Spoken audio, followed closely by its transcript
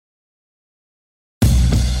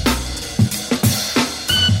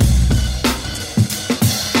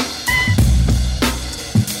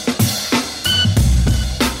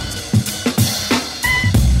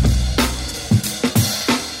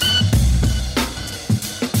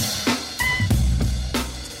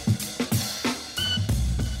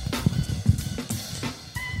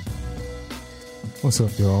What's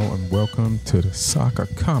up, y'all, and welcome to the Soccer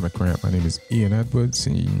Comic Rant. My name is Ian Edwards,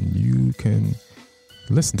 and you can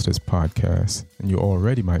listen to this podcast, and you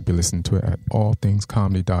already might be listening to it at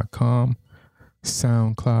allthingscomedy.com,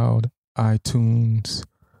 SoundCloud, iTunes,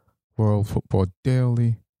 World Football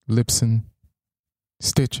Daily, Libsyn,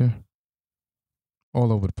 Stitcher,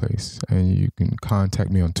 all over the place. And you can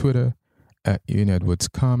contact me on Twitter at Ian Edwards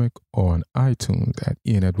Comic or on iTunes at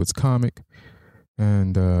Ian Edwards Comic.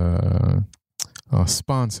 And our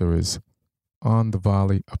sponsor is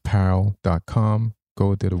onthevolleyapparel.com.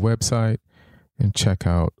 Go to the website and check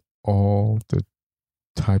out all the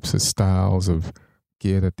types of styles of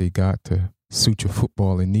gear that they got to suit your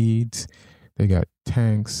footballing needs. They got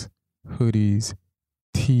tanks, hoodies,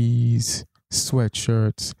 tees,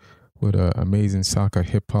 sweatshirts with amazing soccer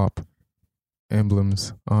hip-hop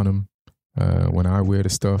emblems on them. When I wear the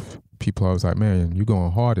stuff, people always like, man, you're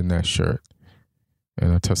going hard in that shirt.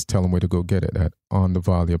 And I just tell them where to go get it at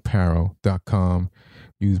onthevolleyapparel.com.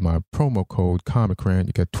 Use my promo code ComicRant.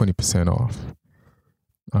 You get 20% off.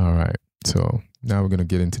 All right. So now we're going to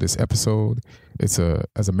get into this episode. As a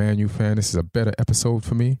Man U fan, this is a better episode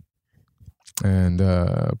for me. And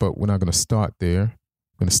but we're not going to start there.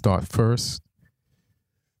 I'm going to start first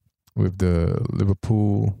with the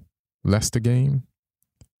Liverpool-Leicester game.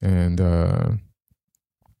 And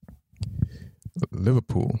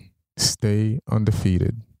Liverpool stay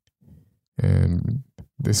undefeated. And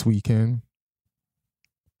this weekend,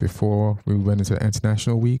 before we went into the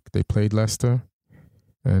international week, they played Leicester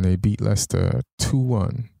and they beat Leicester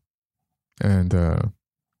 2-1. And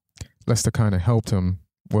Leicester kind of helped him.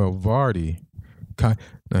 Well, Vardy kind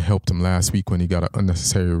of helped him last week when he got an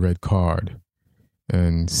unnecessary red card.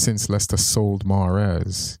 And since Leicester sold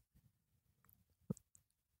Mahrez,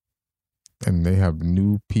 and they have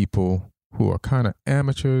new people who are kind of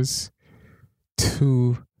amateurs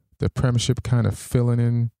to the Premiership, kind of filling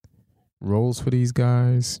in roles for these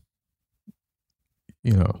guys.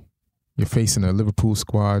 You know, you're facing a Liverpool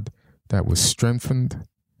squad that was strengthened.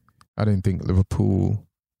 I didn't think Liverpool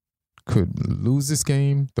could lose this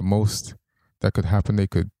game. The most that could happen, they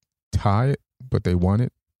could tie it, but they won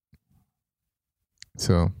it.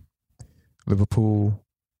 So Liverpool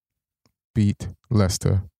beat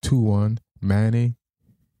Leicester 2-1. Mane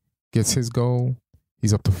gets his goal.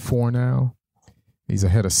 He's up to 4 now. He's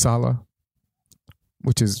ahead of Salah,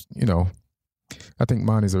 which is, you know, I think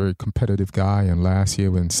Mane is a very competitive guy. And last year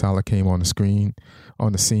when Salah came on the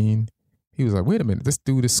scene, he was like, wait a minute, this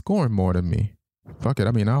dude is scoring more than me. Fuck it.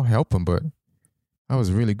 I mean, I'll help him, but I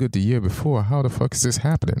was really good the year before. How the fuck is this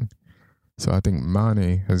happening? So I think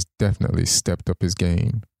Mane has definitely stepped up his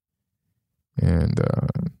game. And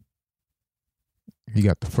he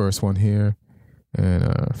got the first one here. And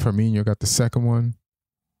Firmino got the second one.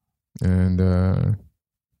 And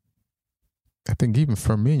I think even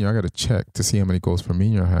Firmino, I got to check to see how many goals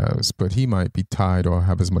Firmino has. But he might be tied or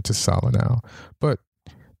have as much as Salah now. But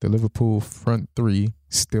the Liverpool front three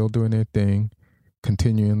still doing their thing,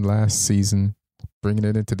 continuing last season, bringing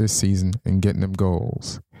it into this season and getting them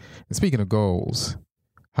goals. And speaking of goals,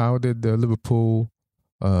 how did the Liverpool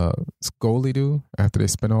goalie do after they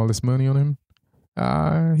spent all this money on him?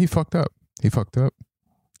 He fucked up. He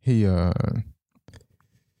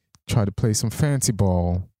tried to play some fancy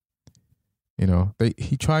ball. You know,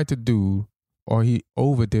 he tried to do, or he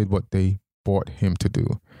overdid what they bought him to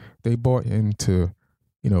do. They bought him to,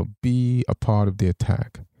 you know, be a part of the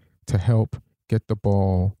attack, to help get the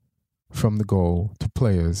ball from the goal to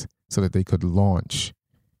players so that they could launch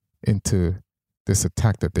into this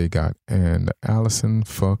attack that they got. And Alisson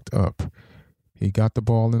fucked up. He got the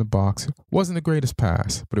ball in the box. Wasn't the greatest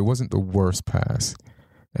pass, but it wasn't the worst pass.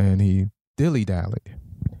 And he dilly-dallied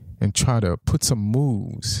and tried to put some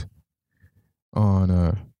moves on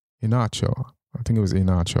Iheanacho. I think it was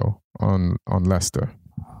Iheanacho on Leicester.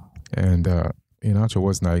 And Iheanacho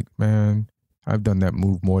was like, man, I've done that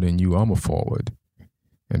move more than you. I'm a forward.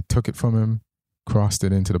 And took it from him, crossed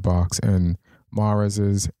it into the box. And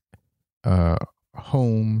Mahrez's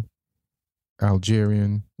home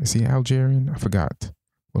Algerian. Is he Algerian? I forgot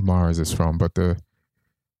where Mahrez is from. But the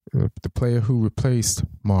player who replaced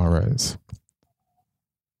Mahrez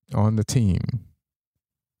on the team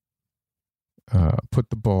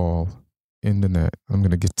put the ball in the net. I'm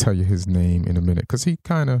going to tell you his name in a minute because he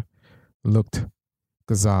kind of looked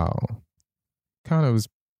Ghazal. Kind of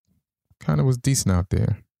was decent out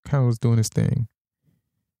there. Kind of was doing his thing.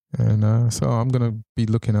 And so I'm going to be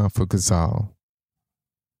looking out for Ghazal.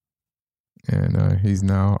 And he's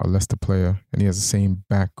now a Leicester player, and he has the same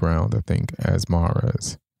background, I think, as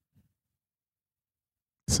Mahrez.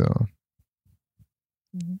 So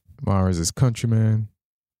Mahrez is countryman.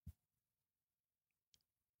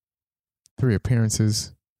 3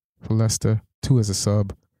 appearances for Leicester, 2 as a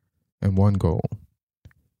sub, and 1 goal.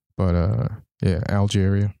 But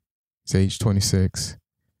Algeria. He's age 26.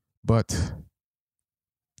 But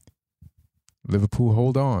Liverpool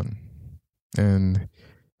hold on. And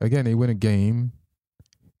again, they win a game.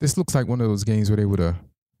 This looks like one of those games where they would have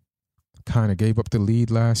kind of gave up the lead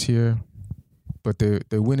last year. But they're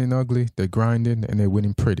winning ugly, they're grinding, and they're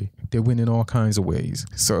winning pretty. They're winning all kinds of ways.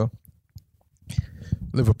 So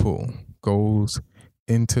Liverpool goes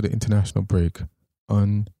into the international break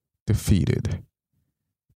undefeated,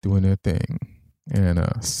 doing their thing. And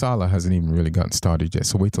Salah hasn't even really gotten started yet,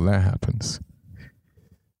 so wait till that happens.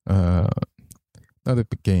 Another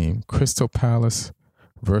big game, Crystal Palace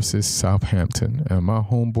versus Southampton. And my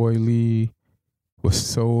homeboy Lee was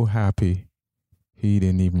so happy he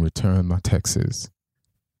didn't even return my texts.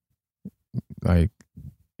 Like,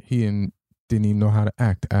 he didn't even know how to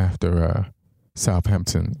act after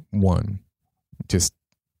Southampton won. Just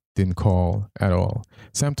didn't call at all.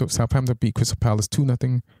 Southampton beat Crystal Palace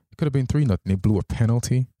 2-0. It could have been 3-0. They blew a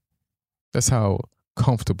penalty. That's how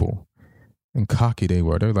comfortable and cocky they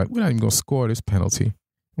were. They're like, we're not even going to score this penalty.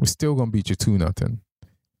 We're still going to beat you 2-0.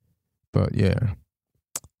 But yeah,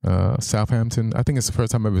 Southampton, I think it's the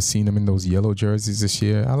first time I've ever seen them in those yellow jerseys this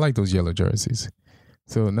year. I like those yellow jerseys.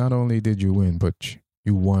 So not only did you win, but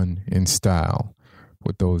you won in style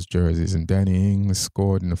with those jerseys. And Danny Ings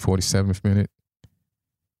scored in the 47th minute.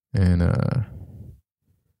 And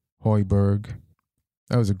Højbjerg,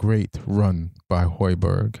 that was a great run by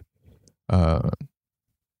Højbjerg.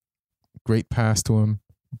 Great pass to him.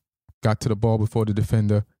 Got to the ball before the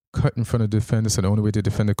defender. Cut in front of the defender, so the only way the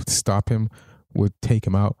defender could stop him would take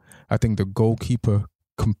him out. I think the goalkeeper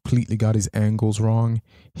completely got his angles wrong.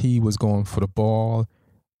 He was going for the ball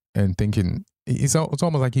and thinking, it's almost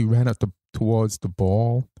like he ran up towards the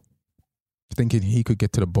ball, thinking he could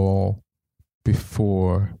get to the ball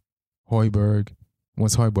before Højbjerg.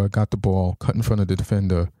 Once Højbjerg got the ball, cut in front of the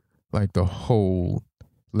defender, like the whole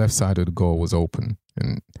left side of the goal was open,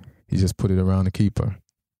 and he just put it around the keeper.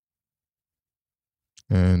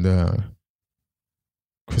 And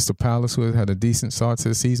Crystal Palace had a decent start to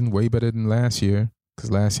the season, way better than last year,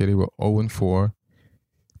 because last year they were 0-4.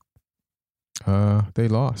 They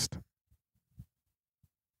lost.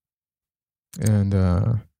 And,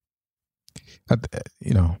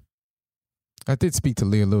 I did speak to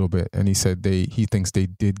Lee a little bit, and he said he thinks they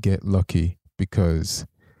did get lucky because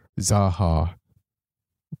Zaha,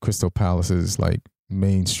 Crystal Palace's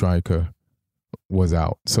main striker, was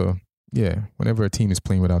out. So, yeah, whenever a team is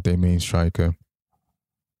playing without their main striker,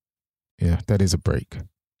 yeah, that is a break.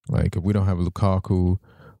 Like, if we don't have Lukaku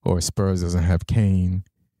or Spurs doesn't have Kane,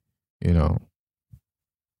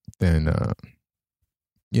 then,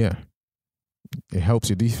 yeah, it helps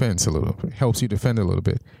your defense a little. It helps you defend a little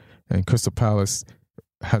bit. And Crystal Palace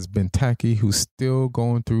has Benteke, who's still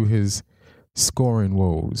going through his scoring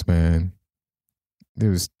woes, man.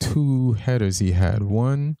 There's 2 headers he had.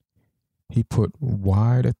 One, he put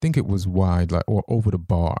wide. I think it was wide, or over the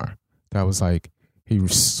bar. That was he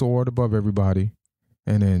soared above everybody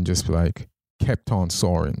and then just kept on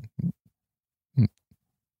soaring.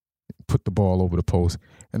 Put the ball over the post.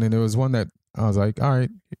 And then there was one that I was like, all right,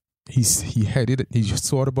 he headed it. He just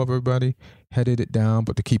soared above everybody, headed it down,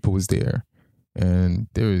 but the keeper was there. And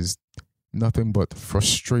there is nothing but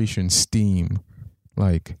frustration, steam,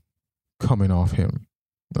 coming off him.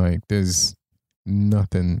 There's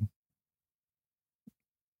nothing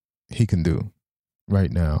he can do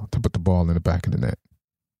right now to put the ball in the back of the net.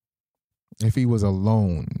 If he was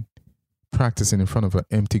alone, practicing in front of an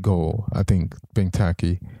empty goal, I think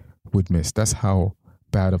Benteke would miss. That's how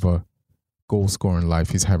bad of a goal-scoring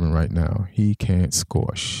life he's having right now. He can't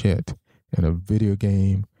score shit in a video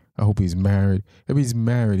game. I hope he's married. If he's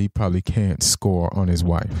married, he probably can't score on his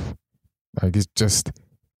wife. It's just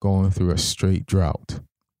going through a straight drought.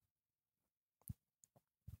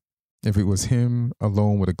 If it was him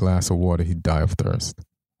alone with a glass of water, he'd die of thirst.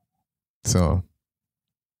 So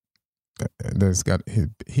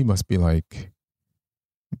he must be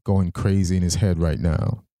going crazy in his head right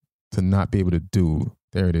now to not be able to do.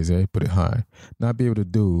 There it is, put it high. Not be able to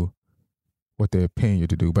do what they're paying you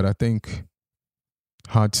to do. But I think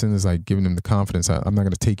Hodgson is giving him the confidence. I'm not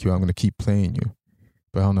going to take you. I'm going to keep playing you.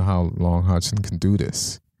 But I don't know how long Hodgson can do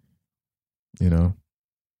this.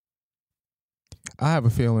 I have a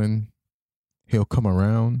feeling he'll come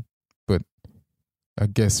around, but I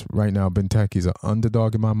guess right now Benteke's an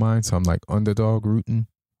underdog in my mind, so I'm underdog rooting.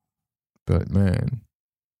 But man,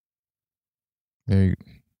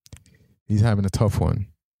 he's having a tough one.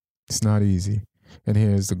 It's not easy. And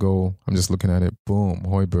here's the goal. I'm just looking at it. Boom.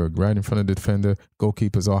 Højbjerg right in front of the defender.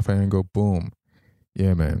 Goalkeeper's off angle. Boom.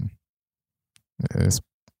 Yeah, man. It's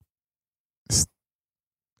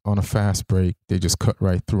on a fast break. They just cut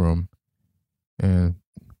right through them. And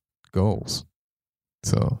goals.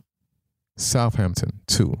 So, Southampton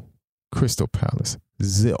 2. Crystal Palace.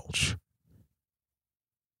 Zilch.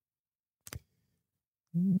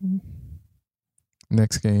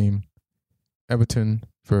 Next game. Everton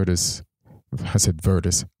versus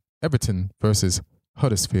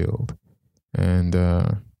Huddersfield. And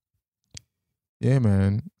yeah,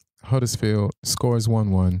 man, Huddersfield scores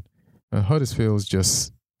 1-1. Huddersfield's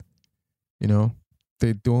just,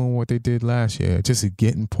 they're doing what they did last year, just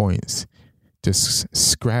getting points, just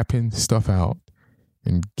scrapping stuff out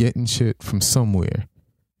and getting shit from somewhere.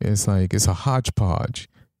 It's like, it's a hodgepodge.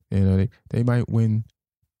 They might win,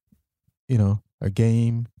 a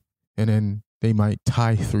game, and then they might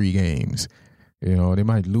tie 3 games. They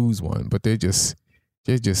might lose one, but they're just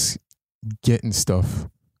getting stuff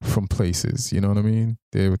from places. You know what I mean?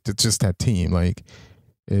 They're just that team. Like,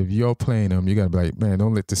 if you're playing them, you gotta be like, man,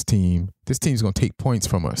 don't let this team's gonna take points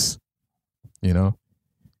from us.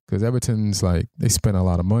 Because Everton's like, they spent a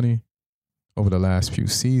lot of money over the last few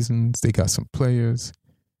seasons. They got some players,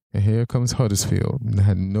 and here comes Huddersfield. And they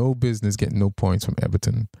had no business getting no points from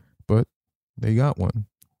Everton, but they got one.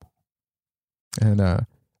 And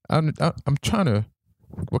I'm trying to,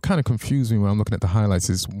 what kind of confused me when I'm looking at the highlights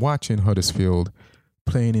is watching Huddersfield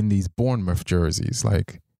playing in these Bournemouth jerseys.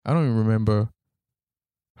 Like, I don't even remember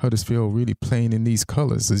Huddersfield really playing in these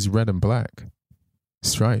colors, these red and black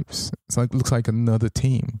stripes. It's like, looks like another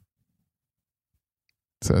team.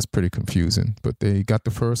 So that's pretty confusing. But they got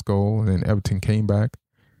the first goal, and then Everton came back.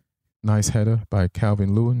 Nice header by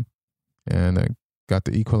Calvin Lewin, and got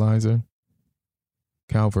the equalizer.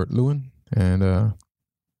 Calvert-Lewin, and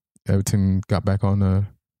Everton got back on the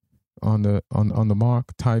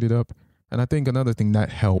mark, tied it up. And I think another thing that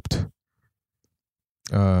helped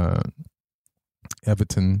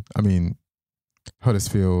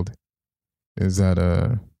Huddersfield is that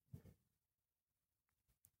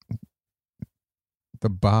the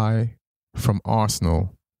buy from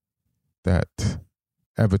Arsenal that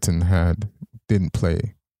Everton didn't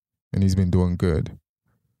play, and he's been doing good,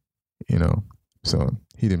 so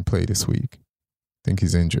he didn't play this week. I think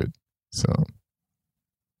he's injured, so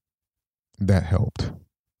that helped.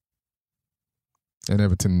 And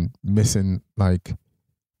Everton missing like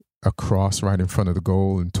a cross right in front of the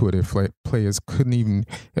goal, and 2 of their players couldn't even,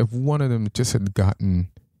 if one of them just had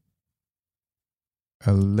gotten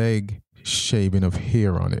a leg shaving of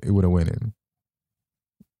hair on it, it would have went in.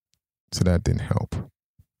 So that didn't help.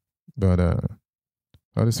 But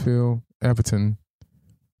Huddersfield, Everton,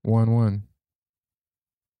 1-1.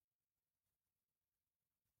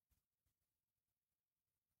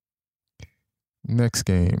 Next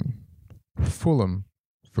game, Fulham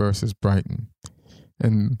versus Brighton.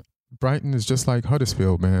 And Brighton is just like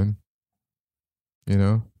Huddersfield, man.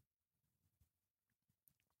 Even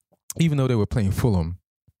though they were playing Fulham,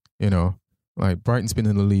 like Brighton's been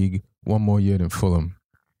in the league 1 more year than Fulham.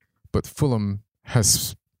 But Fulham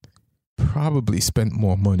has probably spent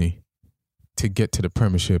more money to get to the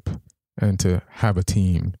Premiership and to have a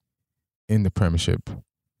team in the Premiership.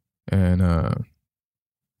 And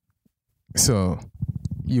so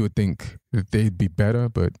you would think that they'd be better,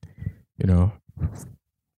 but,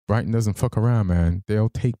 Brighton doesn't fuck around, man. They'll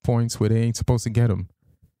take points where they ain't supposed to get them.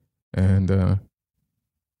 And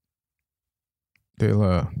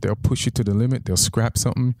they'll push you to the limit. They'll scrap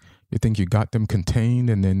something. You think you got them contained,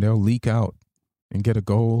 and then they'll leak out and get a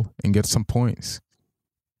goal and get some points.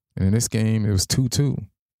 And in this game, it was 2-2.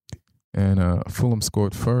 And Fulham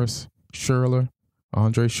scored first.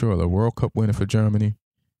 Andre Schürrle, World Cup winner for Germany.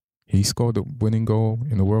 He scored the winning goal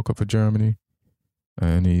in the World Cup for Germany.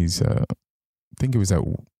 And he's, I think it was at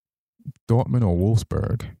Dortmund or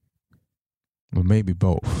Wolfsburg. Or maybe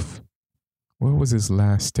both. What was his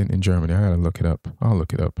last stint in Germany? I gotta look it up. I'll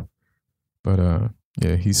look it up. But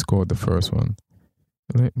yeah, he scored the first one.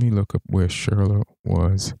 Let me look up where Schürrle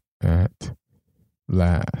was at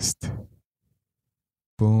last.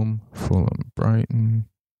 Boom, Fulham, Brighton.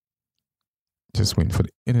 Just waiting for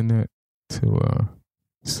the internet to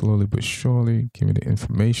slowly but surely give me the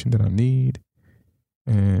information that I need.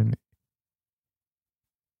 And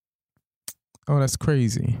oh, that's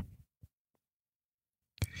crazy.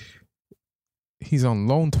 He's on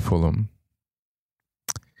loan to Fulham.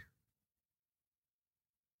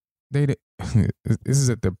 This is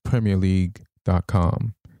at the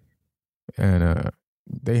PremierLeague.com, and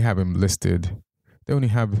they have him listed. They only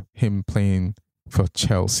have him playing for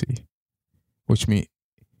Chelsea, which means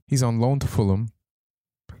he's on loan to Fulham.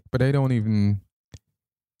 but they don't even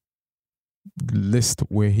list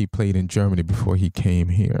where he played in Germany before he came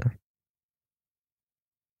here.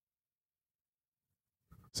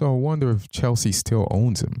 So I wonder if Chelsea still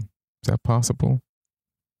owns him. Is that possible?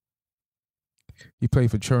 He played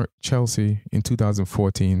for Chelsea in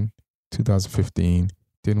 2014, 2015.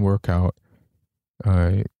 Didn't work out.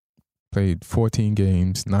 Played 14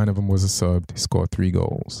 games. 9 of them was a sub. He scored 3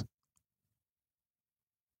 goals.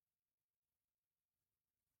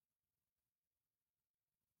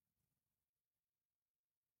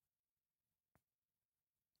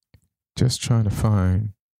 Just trying to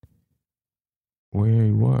find where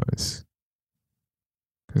he was.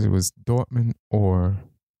 Because it was Dortmund or...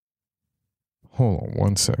 Hold on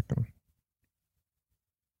 1 second.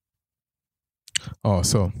 Oh,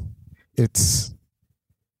 so it's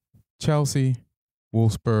Chelsea,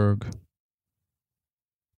 Wolfsburg,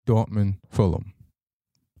 Dortmund, Fulham.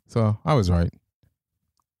 So I was right.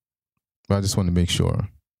 But I just wanted to make sure.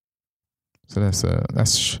 So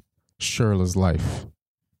that's Schürrle's life.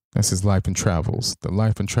 That's his life and travels. The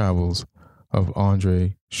life and travels of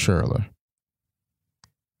Andre Schürrle.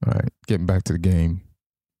 All right, getting back to the game.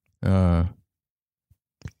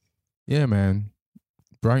 Yeah, man.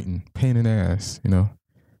 Brighton, pain in the ass,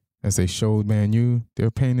 As they showed Man U, they're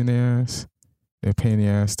a pain in the ass. They're a pain in the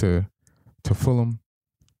ass to Fulham.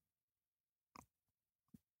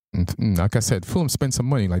 And like I said, Fulham spent some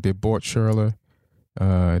money. Like they bought Schürrle.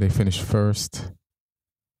 They finished first.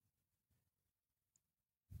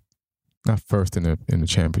 Not first in the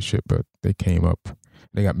championship, but they came up.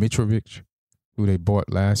 They got Mitrovic, who they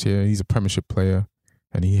bought last year. He's a Premiership player,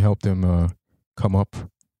 and he helped them come up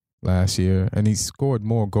last year. And he scored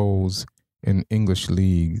more goals in English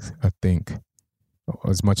leagues, I think,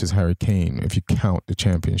 as much as Harry Kane, if you count the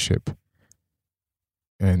championship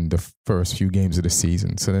and the first few games of the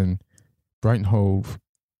season. So then Brighton Hove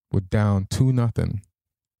were down 2-0,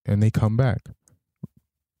 and they come back.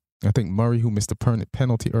 I think Murray, who missed a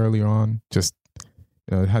penalty earlier on, just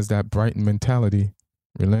has that Brighton mentality,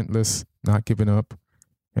 relentless, not giving up,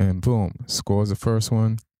 and boom, scores the first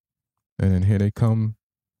one. And then here they come.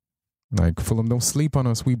 Like, Fulham, don't sleep on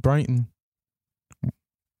us. We Brighton.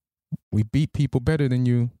 We beat people better than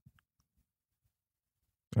you.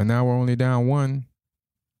 And now we're only down 1.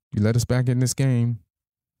 You let us back in this game,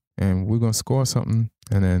 and we're going to score something.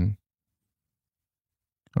 And then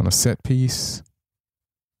on a set piece...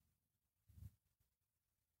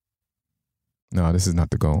 No, this is not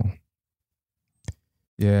the goal.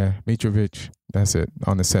 Yeah, Mitrovic, that's it.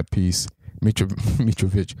 On the set piece,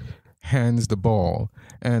 Mitrovic hands the ball.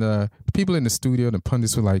 And the people in the studio, the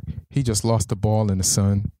pundits were like, he just lost the ball in the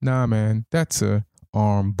sun. Nah, man, that's a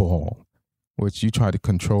arm ball, which you try to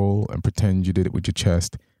control and pretend you did it with your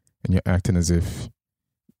chest, and you're acting as if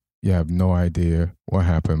you have no idea what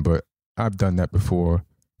happened. But I've done that before.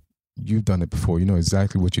 You've done it before. You know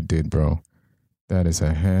exactly what you did, bro. That is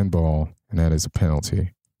a handball, and that is a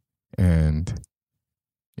penalty. And,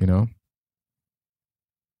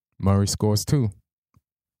 Murray scores 2.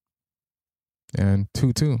 And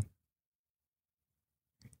 2-2. Let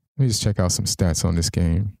me just check out some stats on this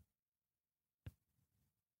game.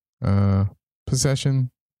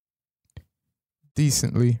 Possession,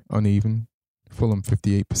 decently uneven. Fulham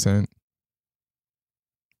 58%.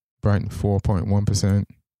 Brighton 4.1%.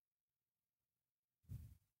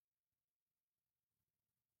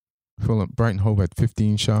 Brighton Hove had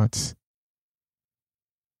 15 shots.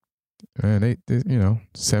 And they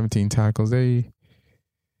 17 tackles. I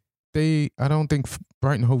don't think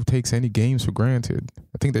Brighton Hove takes any games for granted.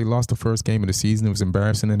 I think they lost the first game of the season. It was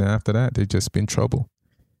embarrassing, and after that, they've just been trouble.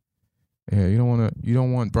 Yeah, you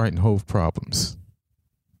don't want Brighton Hove problems.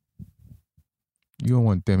 You don't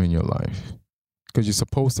want them in your life because you're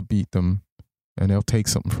supposed to beat them, and they'll take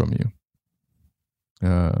something from you.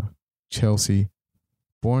 Chelsea.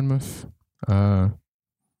 Bournemouth,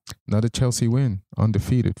 another Chelsea win,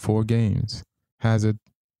 undefeated, 4 games. Hazard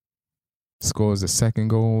scores the second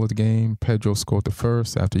goal of the game. Pedro scored the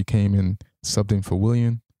first after he came in subbed in for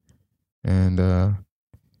Willian. And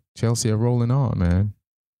Chelsea are rolling on, man.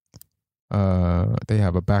 They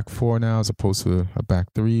have a back 4 now as opposed to a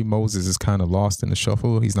back 3. Moses is kind of lost in the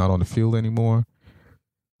shuffle. He's not on the field anymore.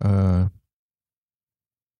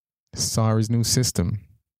 Sarri's new system,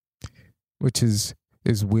 which is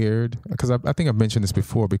weird because I think I've mentioned this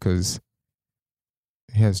before because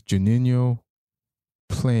he has Juninho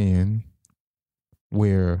playing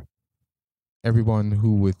where everyone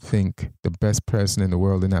who would think the best person in the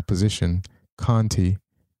world in that position, Conte,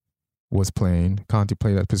 was playing. Conte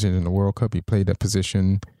played that position in the World Cup. He played that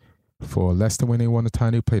position for Leicester when they won the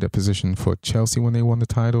title. He played that position for Chelsea when they won the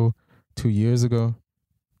title 2 years ago.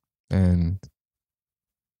 And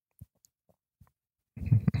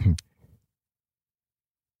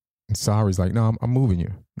Sarri's like, no, I'm moving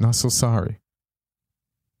you. Not so sorry.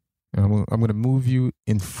 I'm going to move you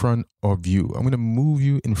in front of you. I'm going to move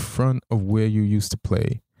you in front of where you used to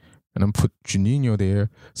play. And I'm put Juninho there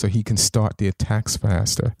so he can start the attacks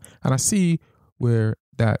faster. And I see where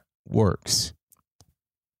that works.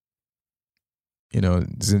 You know,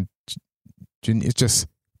 it's just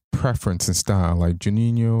preference and style. Like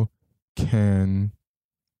Juninho can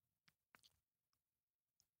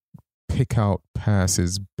pick out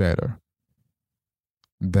passes better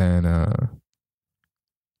than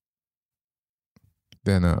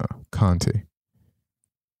Conte.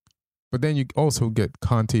 But then you also get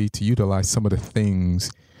Conte to utilize some of the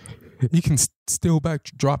things. He can still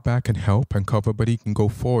drop back and help and cover, but he can go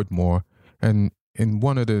forward more. And in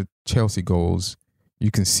one of the Chelsea goals,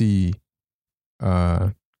 you can see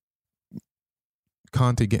Conte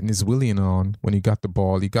getting his Willian on when he got the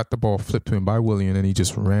ball. He got the ball flipped to him by Willian, and he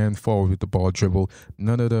just ran forward with the ball dribble.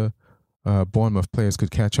 None of the Bournemouth players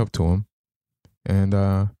could catch up to him.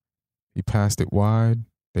 And he passed it wide.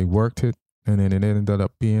 They worked it, and then it ended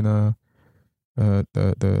up being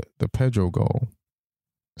the Pedro goal.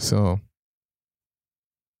 So,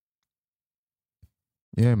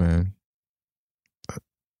 yeah, man.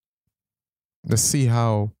 Let's see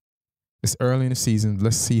how it's early in the season.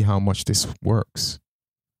 Let's see how much this works.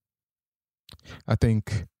 I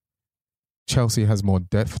think Chelsea has more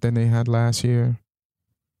depth than they had last year.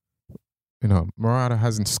 You know, Morata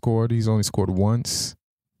hasn't scored. He's only scored once.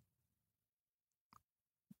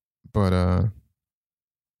 But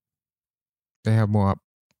they have more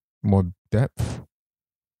depth.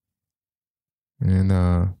 And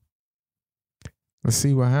let's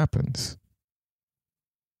see what happens.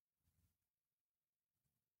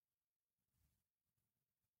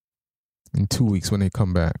 In 2 weeks when they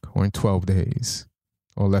come back, or in 12 days,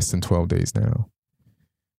 or less than 12 days now.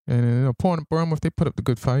 And upon Bournemouth, they put up the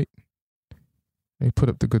good fight.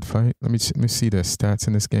 Let me see their stats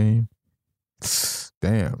in this game.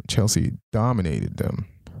 Damn, Chelsea dominated them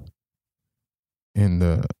in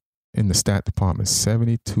the stat department.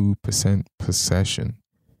 72% possession.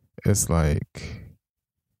 It's like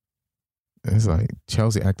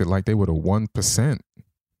Chelsea acted like they were the 1%.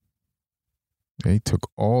 They took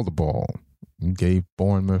all the ball and gave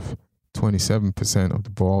Bournemouth 27% of the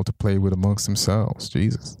ball to play with amongst themselves.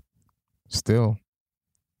 Jesus. Still,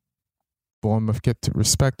 Bournemouth get to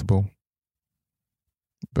respectable.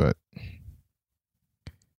 But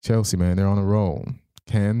Chelsea, man, they're on a roll.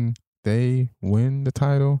 Can they win the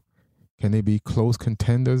title? Can they be close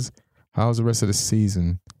contenders? How's the rest of the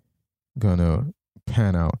season gonna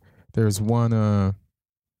pan out? There's one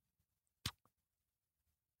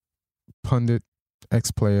pundit,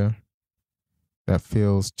 ex-player, that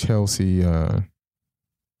feels Chelsea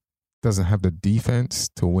doesn't have the defense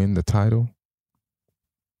to win the title.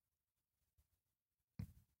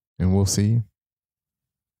 And we'll see.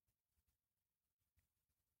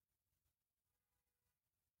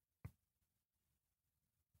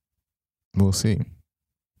 We'll see.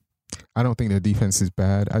 I don't think their defense is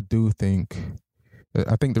bad. I think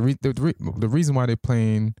the reason why they're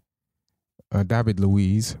playing David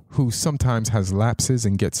Luiz, who sometimes has lapses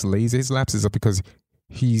and gets lazy. His lapses are because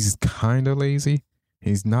he's kind of lazy.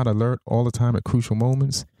 He's not alert all the time at crucial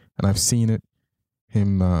moments. And I've seen it. He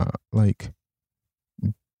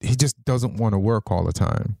just doesn't want to work all the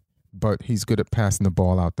time. But he's good at passing the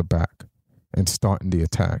ball out the back and starting the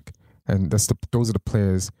attack. And those are the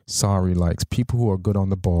players Sarri likes. People who are good on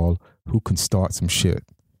the ball, who can start some shit.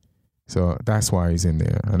 So that's why he's in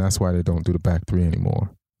there. And that's why they don't do the back three anymore.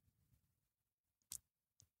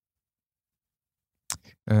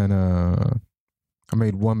 And I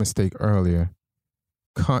made one mistake earlier.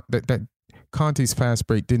 That Conte's fast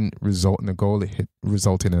break didn't result in a goal. It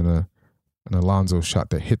resulted in an Alonso shot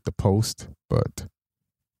that hit the post. But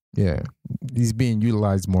yeah, he's being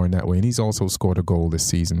utilized more in that way. And he's also scored a goal this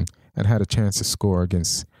season and had a chance to score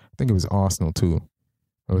against, I think it was Arsenal too.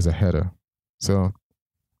 It was a header. So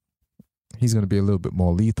he's going to be a little bit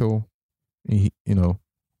more lethal. He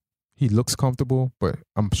looks comfortable, but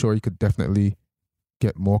I'm sure he could definitely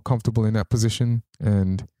get more comfortable in that position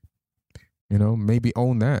and, maybe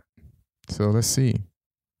own that. So let's see.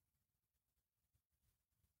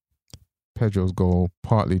 Pedro's goal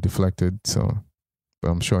partly deflected, but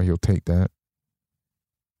I'm sure he'll take that.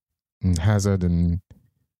 And Hazard and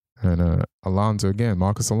Alonso again.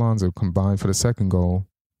 Marcus Alonso combined for the second goal.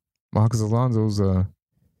 Marcus Alonso's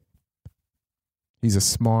he's a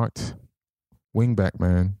smart wingback,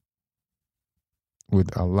 man,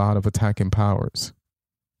 with a lot of attacking powers.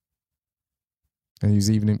 And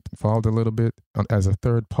he's even involved a little bit as a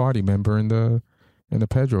third party member in the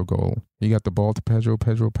Pedro goal. He got the ball to Pedro.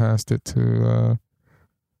 Pedro passed it to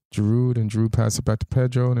Giroud, and Giroud passed it back to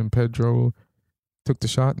Pedro, and then Pedro took the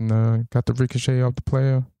shot and got the ricochet off the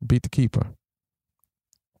player, beat the keeper.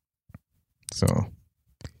 So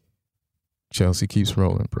Chelsea keeps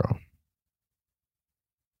rolling, bro.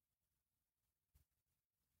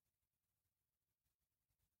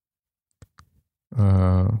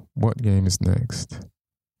 What game is next?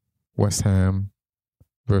 West Ham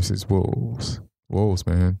versus Wolves. Wolves,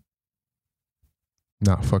 man.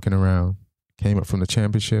 Not fucking around. Came up from the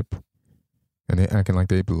championship and they acting like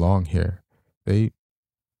they belong here. They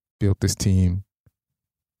built this team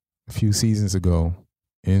a few seasons ago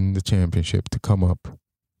in the championship to come up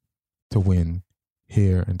to win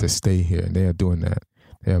here and to stay here. And they are doing that.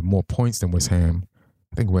 They have more points than West Ham.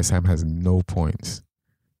 I think West Ham has no points.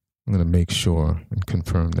 I'm going to make sure and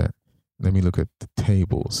confirm that. Let me look at the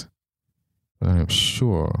tables. But I am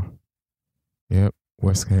sure, yep,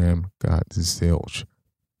 West Ham got zilch.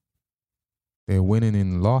 They're winning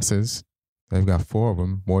in losses. They've got 4 of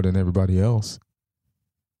them, more than everybody else.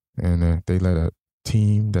 And they let a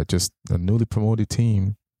team a newly promoted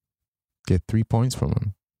team, get 3 points from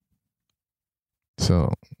them.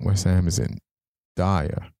 So West Ham is in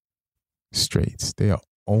dire straits. They are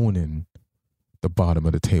owning the bottom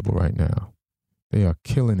of the table right now. They are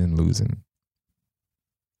killing and losing.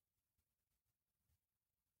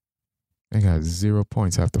 They got 0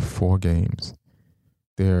 points after 4 games.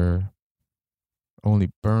 They're only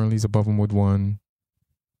Burnley's above them with 1.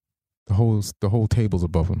 The whole table's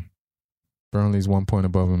above them. Burnley's 1 point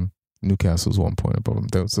above them. Newcastle's 1 point above them.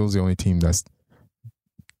 Those are the only team that's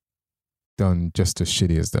done just as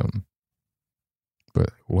shitty as them. But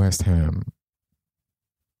West Ham,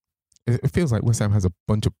 it feels like West Ham has a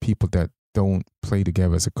bunch of people that don't play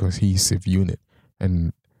together as a cohesive unit,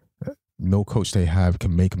 and no coach they have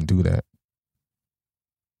can make them do that.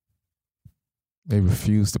 They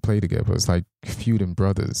refuse to play together. It's like feuding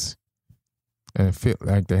brothers. And it feels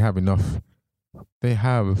like they have enough. They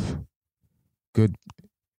have good.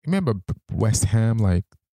 Remember West Ham like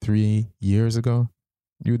 3 years ago?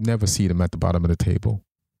 You'd never see them at the bottom of the table.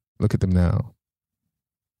 Look at them now.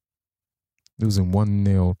 Losing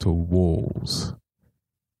 1-0 to Wolves,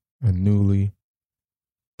 a newly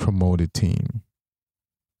promoted team.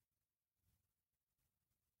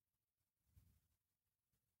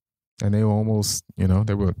 And they were almost,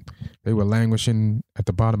 they were languishing at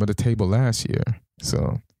the bottom of the table last year.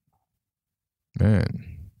 So,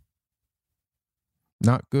 man,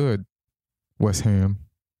 not good, West Ham.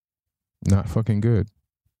 Not fucking good.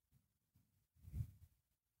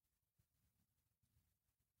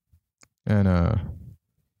 And,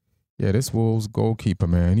 this Wolves goalkeeper,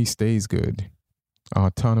 man, he stays good.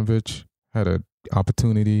 Artanovic had an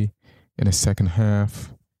opportunity in the second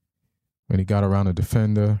half when he got around a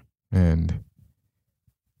defender. And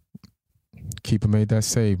keeper made that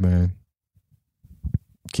save, man.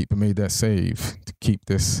 Keeper made that save to keep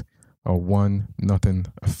this a 1-0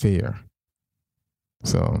 affair.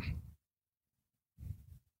 So,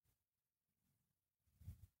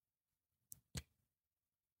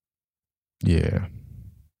 yeah.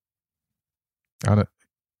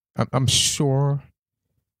 I'm sure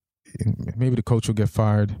maybe the coach will get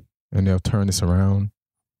fired and they'll turn this around.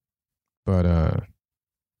 But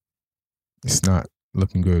it's not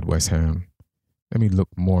looking good, West Ham. Let me look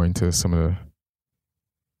more into some of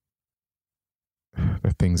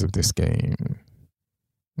the things of this game.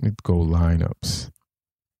 Let me go lineups.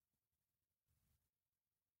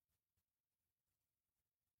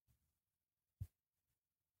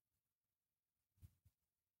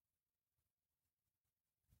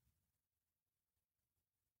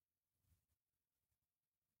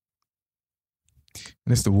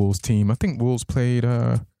 And it's the Wolves team. I think Wolves played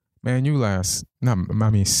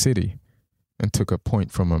City, and took a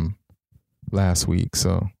point from them last week.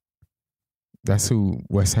 So that's who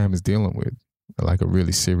West Ham is dealing with, like a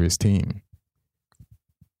really serious team.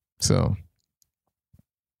 So,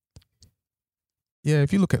 yeah,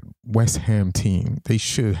 if you look at West Ham team, they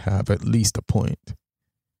should have at least a point.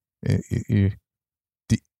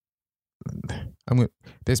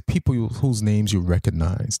 There's people whose names you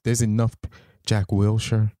recognize. There's enough. Jack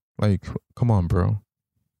Wilshere, like, come on, bro.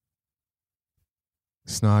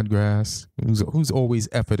 Snodgrass, who's always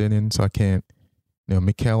efforting in, so I can't.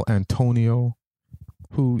 Mikel Antonio,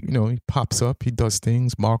 who he pops up, he does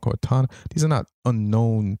things. Marco Atana, these are not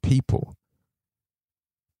unknown people.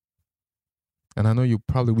 And I know you're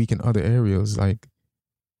probably weak in other areas,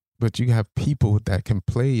 but you have people that can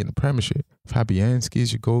play in the Premiership. Fabianski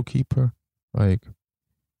is your goalkeeper. Like,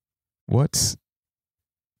 what's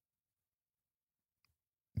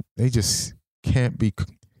they just can't be.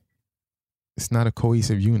 It's not a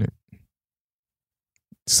cohesive unit.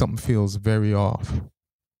 Something feels very off.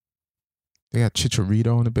 They got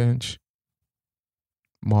Chicharito on the bench.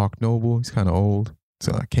 Mark Noble, he's kind of old,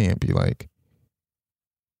 so I can't be like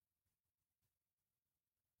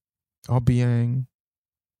Obiang,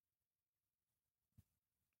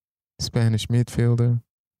 Spanish midfielder.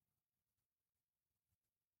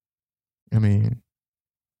 I mean,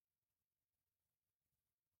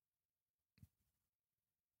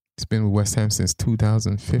 he's been with West Ham since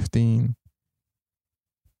 2015.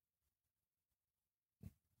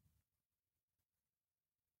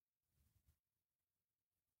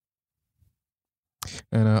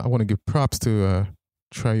 And I want to give props to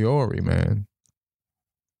Traore, man,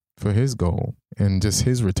 for his goal and just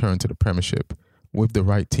his return to the Premiership with the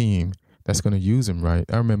right team that's going to use him right.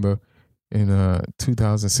 I remember in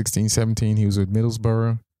 2016-17, he was with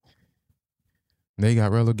Middlesbrough. They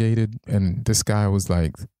got relegated, and this guy was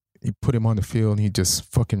like, he put him on the field, and he just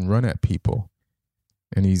fucking run at people.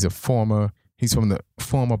 And he's from the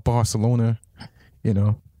former Barcelona,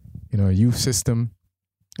 youth system.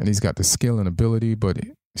 And he's got the skill and ability, but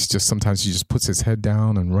it's just sometimes he just puts his head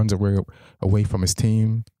down and runs away from his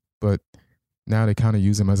team. But now they kind of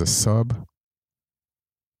use him as a sub.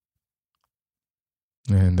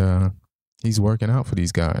 And he's working out for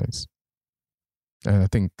these guys. And I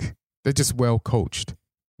think they're just well coached.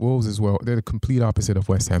 Wolves they're the complete opposite of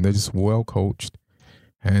West Ham. They're just well coached.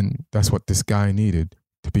 And that's what this guy needed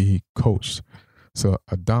to be coached. So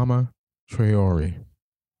Adama Traore,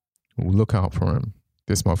 look out for him.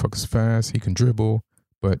 This motherfucker's fast. He can dribble.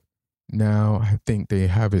 But now I think they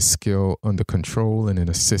have his skill under control and in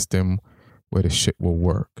a system where the shit will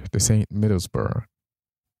work. This ain't Middlesbrough,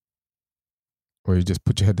 where you just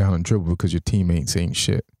put your head down and dribble because your teammates ain't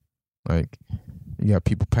shit. Like, you got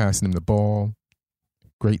people passing him the ball.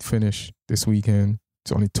 Great finish this weekend.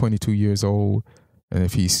 He's only 22 years old. And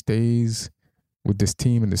if he stays with this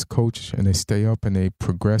team and this coach and they stay up and they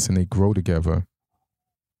progress and they grow together,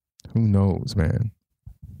 who knows, man?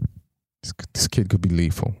 This kid could be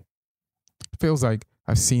lethal. It feels like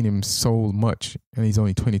I've seen him so much, and he's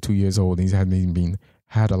only 22 years old, and he hasn't even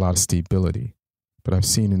had a lot of stability. But I've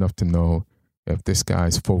seen enough to know if this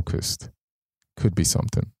guy's focused, could be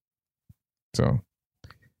something. So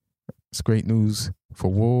it's great news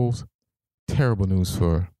for Wolves, terrible news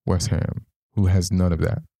for West Ham, who has none of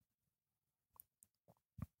that.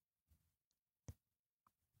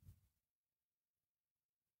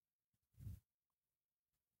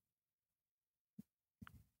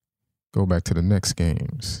 Go back to the next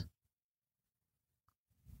games.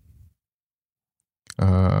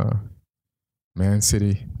 Man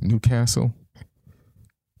City, Newcastle.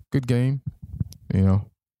 Good game.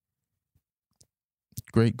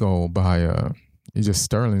 Great goal by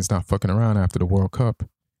Sterling's not fucking around after the World Cup.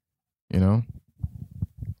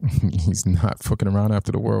 He's not fucking around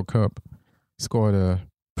after the World Cup. Scored a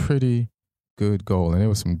pretty good goal. And there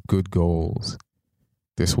were some good goals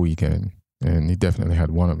this weekend. And he definitely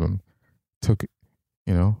had one of them. Took it,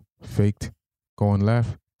 faked, going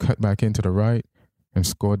left, cut back into the right, and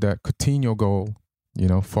scored that Coutinho goal.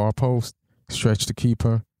 Far post, stretched the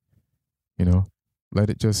keeper, let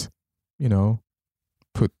it just,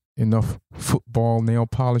 put enough football nail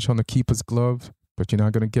polish on the keeper's glove, but you're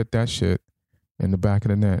not going to get that shit in the back of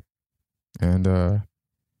the net. And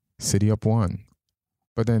City up 1.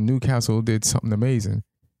 But then Newcastle did something amazing.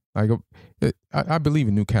 Like, I believe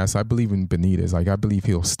in Newcastle. I believe in Benitez. Like, I believe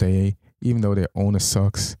he'll stay, even though their owner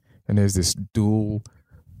sucks. And there's this duel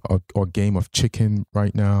or game of chicken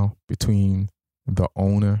right now between the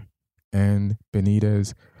owner and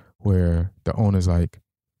Benitez, where the owner's like,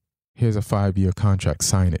 here's a 5-year contract,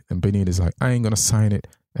 sign it. And Benitez is like, I ain't going to sign it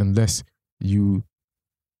unless you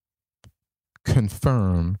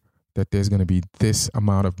confirm that there's going to be this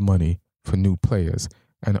amount of money for new players.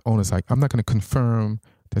 And the owner's like, I'm not going to confirm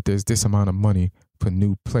that there's this amount of money for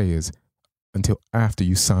new players until after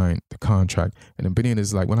you sign the contract. And then Benitez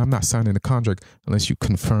is like, well, I'm not signing the contract unless you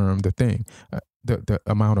confirm the thing, the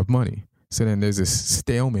amount of money. So then there's this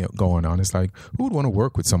stalemate going on. It's like, who would want to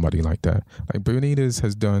work with somebody like that? Like, Benitez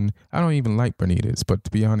has done, I don't even like Benitez, but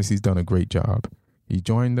to be honest, he's done a great job. He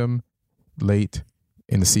joined them late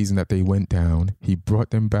in the season that they went down. He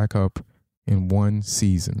brought them back up in one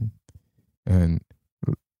season. And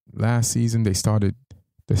last season, they started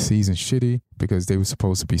the season shitty because they were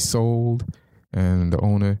supposed to be sold, and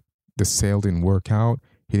the sale didn't work out.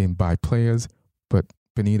 He didn't buy players, but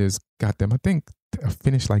Benitez got them, I think,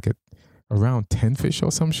 finished like around 10th-ish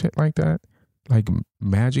or some shit like that, like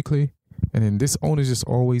magically. And then this owner just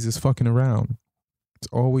always is fucking around. It's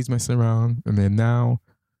always messing around. And then now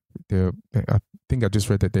I think I just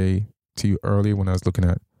read that to you earlier when I was looking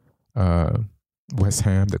at West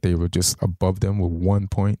Ham, that they were just above them with 1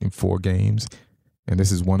 point in 4 games. And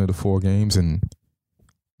this is one of the 4 games. And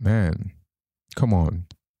man, come on,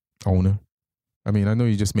 owner. I mean, I know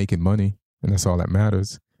you're just making money, and that's all that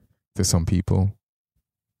matters to some people.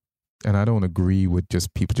 And I don't agree with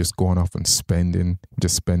just people just going off and spending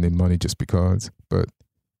money just because. But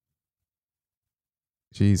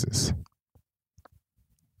Jesus,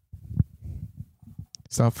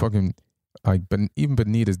 stop fucking, like, but even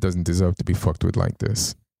Benitez doesn't deserve to be fucked with like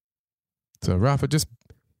this. So Rafa,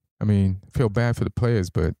 feel bad for the players,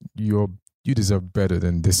 but you deserve better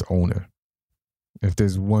than this owner. If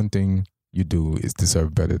there's one thing you do, is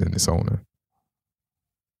deserve better than this owner.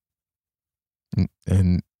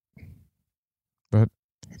 But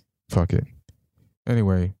fuck it.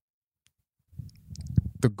 Anyway,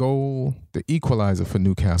 the equalizer for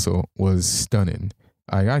Newcastle was stunning.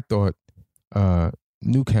 I thought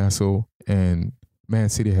Newcastle and Man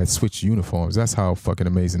City had switched uniforms. That's how fucking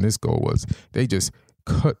amazing this goal was. They just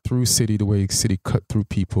cut through City the way City cut through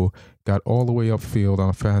people, got all the way upfield on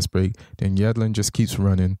a fast break. Then Yedlin just keeps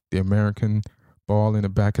running. The American ball in the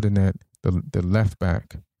back of the net, the left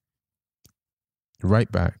back,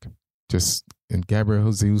 right back, and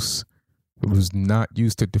Gabriel Jesus, who was not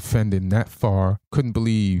used to defending that far, couldn't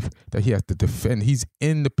believe that he had to defend. He's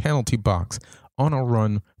in the penalty box on a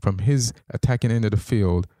run from his attacking end of the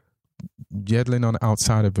field, Yedlin on the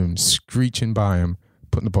outside of him, screeching by him,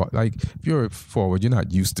 putting the ball. Like, if you're a forward, you're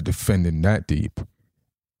not used to defending that deep.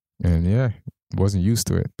 And yeah, wasn't used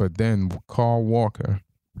to it. But then Carl Walker,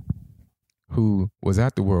 who was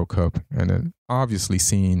at the World Cup and then obviously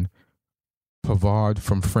seen Pavard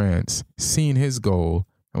from France, seen his goal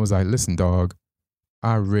and was like, listen, dog,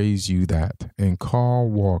 I raised you that. And Carl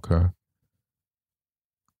Walker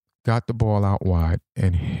got the ball out wide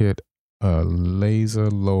and hit a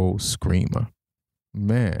laser low screamer.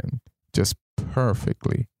 Man, just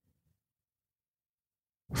perfectly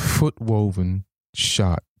foot woven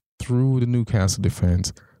shot through the Newcastle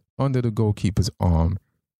defense, under the goalkeeper's arm,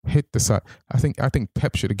 hit the side. I think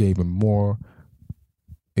Pep should have gave him more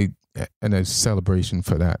and a celebration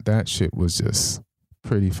for that. That shit was just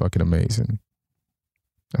pretty fucking amazing.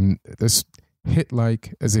 And this hit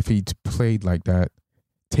like as if he'd played like that,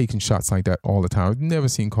 taking shots like that all the time. I've never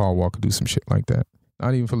seen Carl Walker do some shit like that.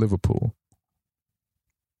 Not even for Liverpool.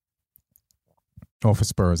 Or for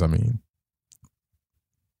Spurs, I mean.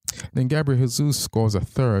 Then Gabriel Jesus scores a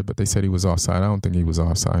third, but they said he was offside. I don't think he was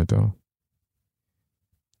offside, though.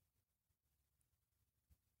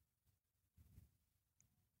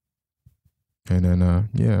 And then,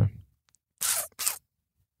 yeah.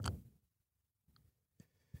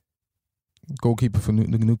 Goalkeeper for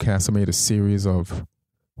Newcastle made a series of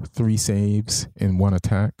 3 saves in 1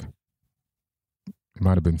 attack. It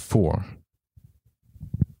might have been 4.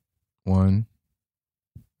 1,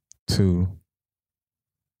 2,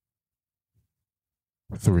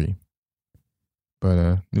 3.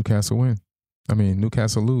 But Newcastle win.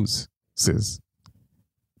 Newcastle loses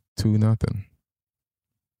 2-0.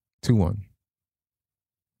 2-1.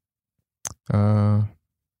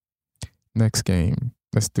 Next game.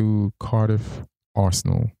 Let's do Cardiff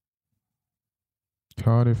Arsenal.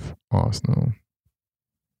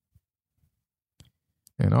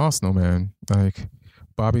 And Arsenal, man, like,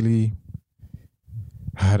 Bobby Lee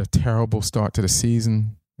had a terrible start to the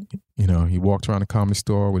season. You know, he walked around the Comedy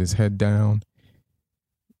Store with his head down.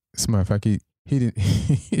 As a matter of fact, he didn't.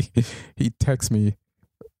 He texted me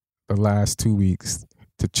the last 2 weeks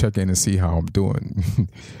to check in and see how I'm doing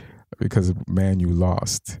because Man U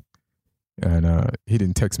lost, and he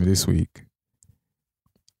didn't text me this week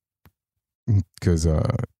because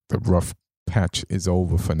the rough patch is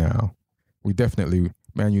over for now.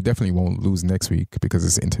 Man U definitely won't lose next week because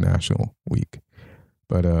it's international week.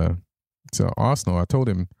 But so Arsenal, I told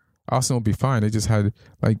him Arsenal will be fine. They just had,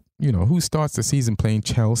 like, you know, who starts the season playing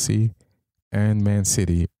Chelsea and Man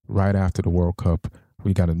City right after the World Cup?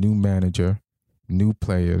 We got a new manager, new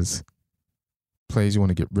players you want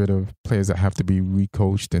to get rid of, players that have to be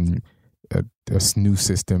recoached and a new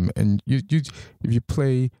system. And you if you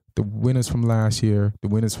play the winners from last year, the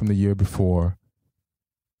winners from the year before,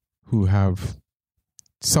 who have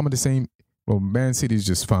some of the same, well, Man City is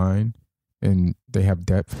just fine and they have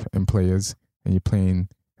depth and players, and you're playing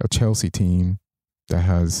a Chelsea team that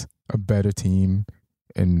has a better team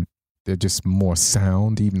and they're just more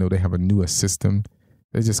sound, even though they have a newer system.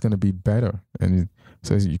 They're just going to be better. And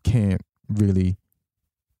so you can't really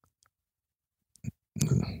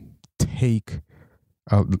take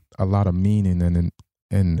a lot of meaning and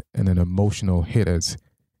an emotional hit as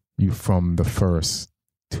you from the first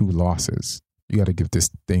 2 losses. You got to give this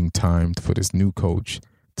thing time for this new coach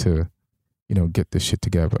to, get this shit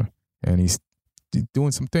together. And he's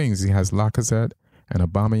doing some things. He has Lacazette and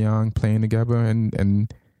Aubameyang playing together,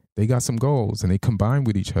 and they got some goals, and they combined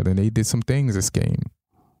with each other, and they did some things this game.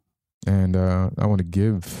 And I want to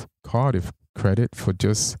give Cardiff credit for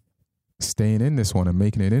just staying in this one and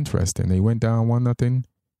making it interesting. They went down 1-0.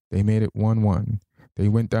 They made it 1-1. They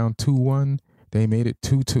went down 2-1. They made it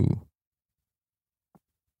 2-2.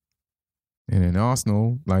 And in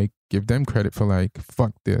Arsenal, give them credit for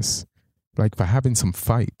fuck this. For having some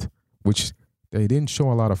fight, which they didn't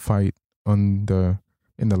show a lot of fight in the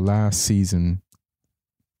last season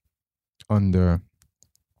under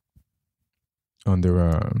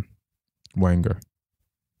Wenger.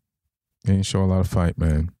 They didn't show a lot of fight,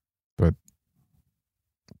 man. But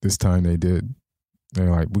this time they did. They're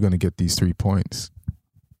like, we're going to get these 3 points.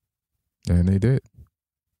 And they did.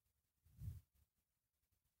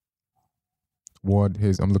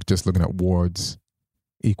 I'm just looking at Ward's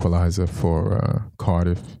equalizer for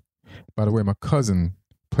Cardiff. By the way, my cousin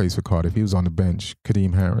plays for Cardiff. He was on the bench,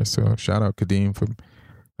 Kadeem Harris. So shout out Kadeem for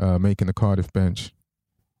making the Cardiff bench.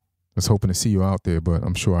 I was hoping to see you out there, but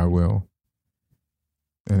I'm sure I will.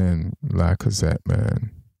 And then Lacazette,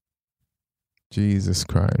 man. Jesus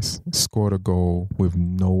Christ. Scored a goal with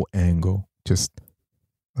no angle. Just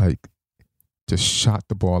shot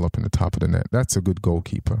the ball up in the top of the net. That's a good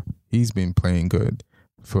goalkeeper. He's been playing good.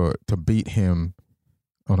 To beat him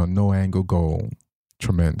on a no-angle goal,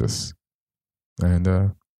 tremendous.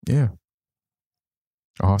 And,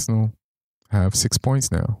 Arsenal have 6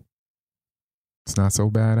 points now. It's not so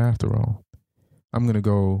bad after all. I'm going to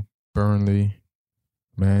go Burnley,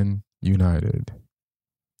 Man United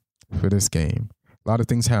for this game. A lot of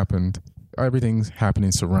things happened. Everything's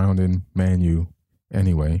happening surrounding Man U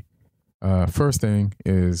anyway. First thing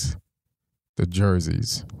is the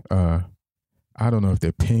jerseys. I don't know if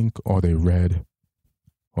they're pink or they're red,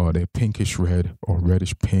 or they're pinkish red or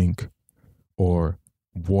reddish pink or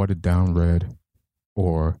watered down red,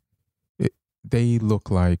 or they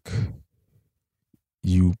look like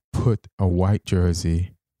you put a white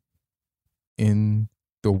jersey in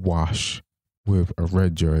the wash with a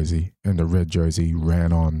red jersey, and the red jersey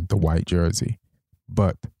ran on the white jersey.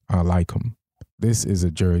 But I like them. This is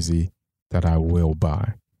a jersey that I will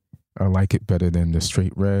buy. I like it better than the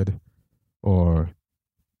straight red,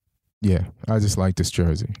 I just like this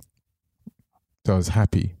jersey. So I was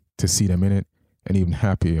happy to see them in it, and even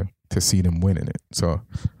happier to see them winning it. So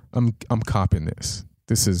I'm copping this.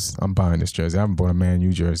 I'm buying this jersey. I haven't bought a Man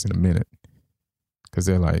U jersey in a minute, because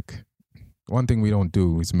they're like, one thing we don't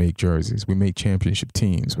do is make jerseys. We make championship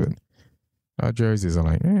teams, but our jerseys are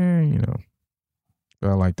like, But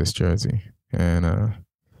I like this jersey, and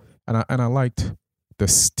I liked the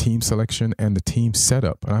team selection and the team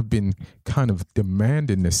setup. And I've been kind of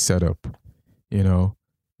demanding this setup, and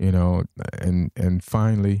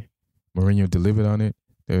finally Mourinho delivered on it.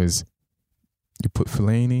 You put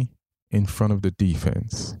Fellaini in front of the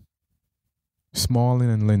defense. Smalling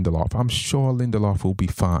and Lindelof. I'm sure Lindelof will be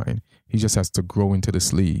fine. He just has to grow into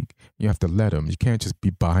this league. You have to let him. You can't just be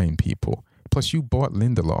buying people. Plus, you bought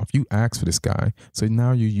Lindelof. You asked for this guy, so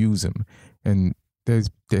now you use him. And they're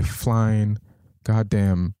flying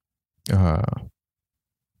goddamn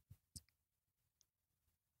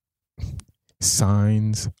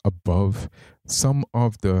signs above some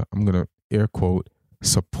of the, I'm going to air quote,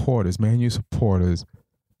 supporters, Man U supporters.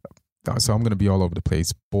 So I'm going to be all over the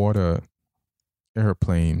place. Bought a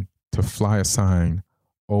airplane to fly a sign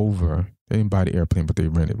over. They didn't buy the airplane, but they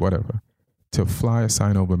rented, whatever. To fly a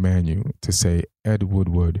sign over Man U to say Ed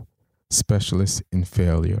Woodward, specialist in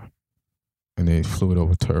failure. And they flew it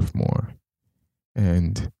over Turf Moor.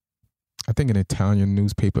 And I think an Italian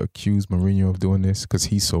newspaper accused Mourinho of doing this because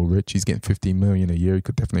he's so rich. He's getting $50 million a year. He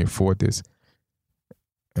could definitely afford this.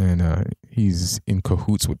 And he's in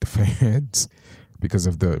cahoots with the fans because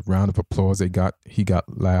of the round of applause he got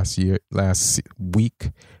last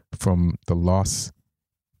week from the loss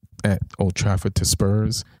at Old Trafford to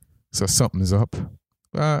Spurs. So something's up.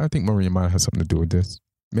 I think Mourinho might have something to do with this.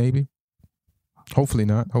 Maybe. Hopefully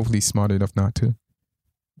not. Hopefully he's smart enough not to.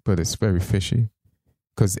 But it's very fishy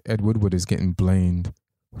because Ed Woodward is getting blamed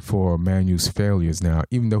for Man U's failures now,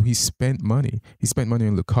 even though he spent money. He spent money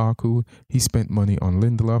on Lukaku. He spent money on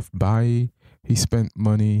Lindelof, Bailly. He spent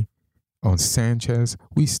money on Sanchez.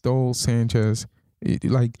 We stole Sanchez.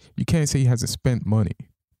 You can't say he hasn't spent money.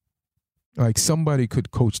 Somebody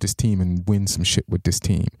could coach this team and win some shit with this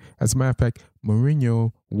team. As a matter of fact,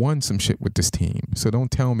 Mourinho won some shit with this team. So don't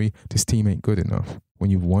tell me this team ain't good enough when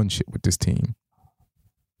you've won shit with this team.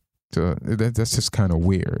 So that's just kind of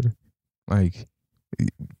weird.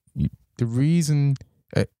 The reason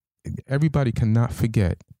everybody cannot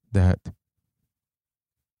forget that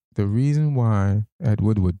the reason why Ed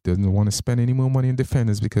Woodward doesn't want to spend any more money on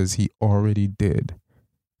defenders because he already did.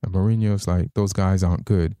 And Mourinho's like, those guys aren't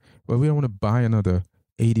good. But we don't want to buy another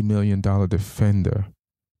 $80 million defender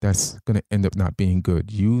that's going to end up not being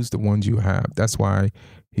good. Use the ones you have. That's why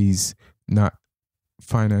he's not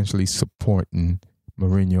financially supporting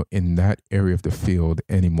Mourinho in that area of the field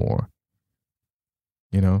anymore.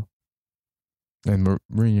 You know? And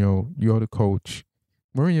Mourinho, you're the coach.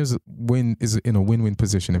 Mourinho's is in a win-win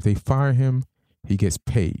position. If they fire him, he gets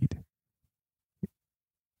paid.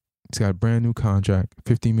 He's got a brand new contract,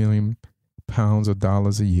 £50 million or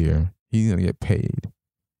dollars a year. He's going to get paid.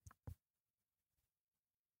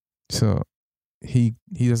 So he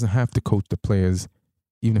doesn't have to coach the players,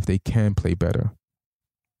 even if they can play better.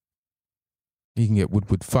 He can get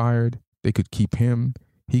Woodward fired. They could keep him.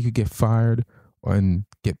 He could get fired and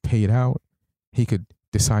get paid out. He could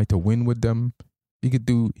decide to win with them.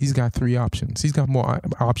 He's got 3 options. He's got more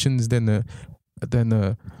options than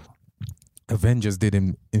the Avengers did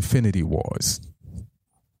in Infinity Wars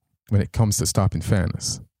when it comes to stopping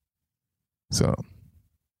Thanos. So,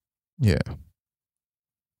 yeah.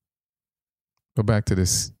 Go back to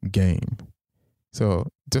this game. So,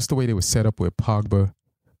 just the way they were set up where Pogba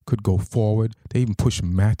could go forward. They even pushed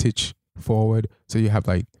Matic forward. So you have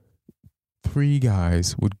like 3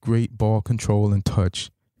 guys with great ball control and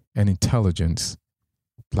touch and intelligence,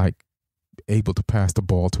 like able to pass the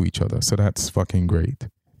ball to each other. So that's fucking great.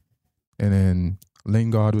 And then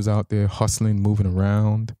Lingard was out there hustling, moving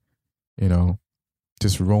around, you know,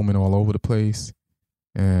 just roaming all over the place.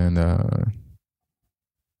 And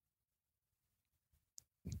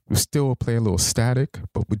we still play a little static,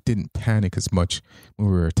 but we didn't panic as much when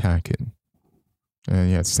we were attacking.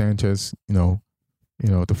 And yeah, Sanchez, you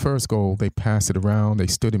know, the first goal, they passed it around. They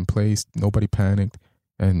stood in place. Nobody panicked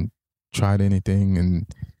and tried anything and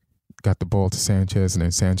got the ball to Sanchez. And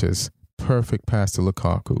then Sanchez, perfect pass to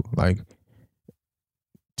Lukaku. Like,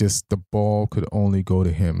 just the ball could only go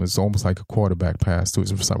to him. It's almost like a quarterback pass to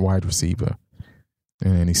his wide receiver.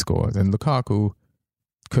 And then he scores. And Lukaku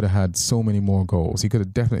could have had so many more goals. He could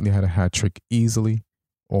have definitely had a hat trick easily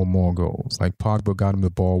or more goals. Like Pogba got him the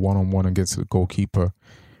ball one-on-one against the goalkeeper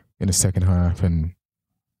in the second half, and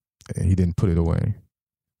he didn't put it away.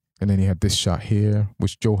 And then he had this shot here,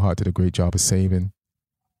 which Joe Hart did a great job of saving.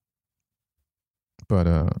 But,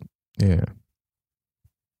 yeah.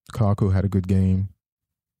 Lukaku had a good game.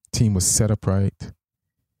 Team was set up right.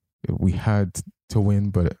 We had to win,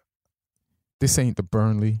 but this ain't the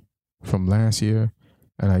Burnley from last year.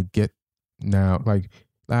 And I get now, like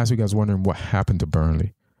last week I was wondering what happened to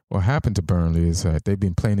Burnley. What happened to Burnley is that they've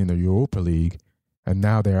been playing in the Europa League and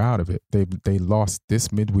now they're out of it. They lost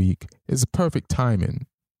this midweek. It's perfect timing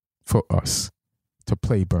for us to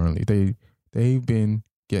play Burnley. They've been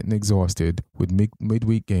getting exhausted with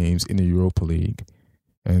midweek games in the Europa League.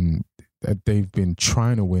 And they've been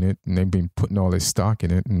trying to win it and they've been putting all their stock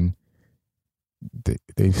in it and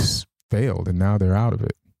they've failed and now they're out of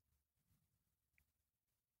it.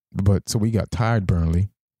 But so we got tired, Burnley,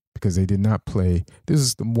 because they did not play. This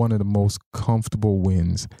is one of the most comfortable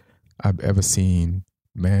wins I've ever seen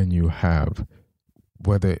Man U have.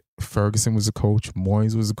 Whether Ferguson was a coach,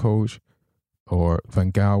 Moyes was a coach, or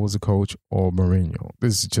Van Gaal was a coach, or Mourinho.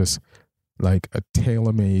 This is just like a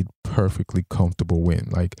tailor-made, perfectly comfortable win.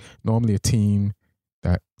 Like normally a team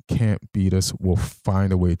that can't beat us will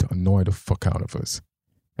find a way to annoy the fuck out of us.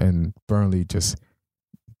 And Burnley just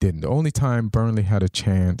didn't. The only time Burnley had a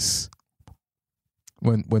chance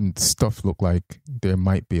when stuff looked like there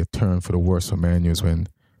might be a turn for the worse for Man U is when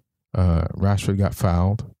Rashford got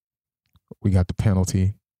fouled. We got the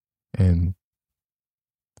penalty and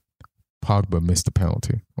Pogba missed the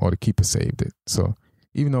penalty, or the keeper saved it. So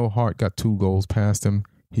even though Hart got 2 goals past him,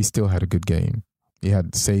 he still had a good game. He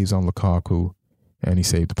had saves on Lukaku and he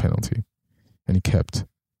saved the penalty. And he kept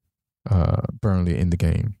Burnley in the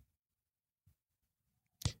game.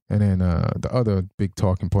 And then the other big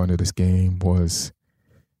talking point of this game was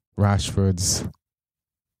Rashford's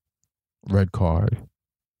red card.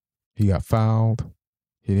 He got fouled.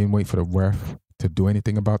 He didn't wait for the ref to do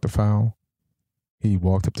anything about the foul. He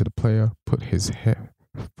walked up to the player, put his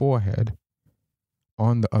forehead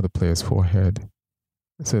on the other player's forehead.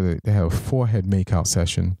 So that they have a forehead makeout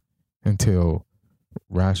session until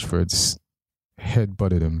Rashford's head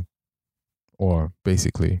butted him, or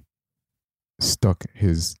basically stuck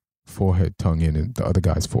his forehead tongue in the other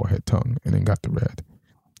guy's forehead tongue and then got the red.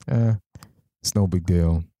 It's no big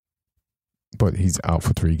deal. But he's out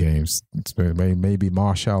for 3 games. Maybe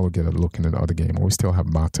Martial will get a look in the other game. Or we still have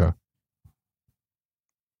Mata.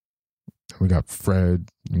 We got Fred,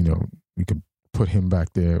 we could put him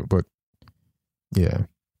back there, but yeah,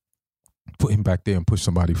 put him back there and push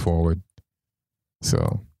somebody forward.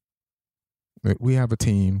 So we have a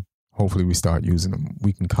team. Hopefully we start using them.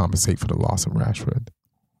 We can compensate for the loss of Rashford.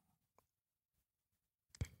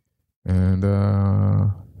 And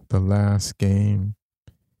the last game,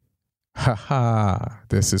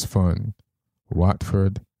 this is fun.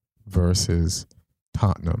 Watford versus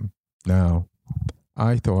Tottenham. Now,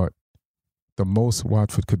 I thought the most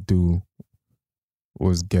Watford could do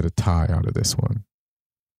was get a tie out of this one.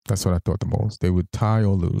 That's what I thought the most. They would tie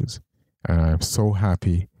or lose. And I'm so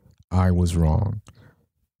happy I was wrong.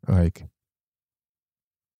 Like,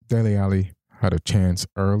 Dele Alli had a chance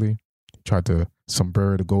early. Tried to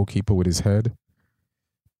sombrero the goalkeeper with his head.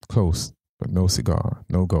 Close, but no cigar,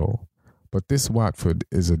 no goal. But this Watford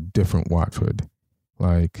is a different Watford.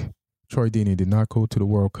 Like, Troy Deeney did not go to the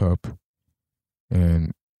World Cup,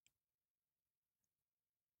 and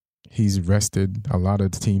he's rested. A lot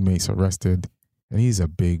of the teammates are rested, and he's a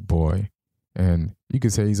big boy. And you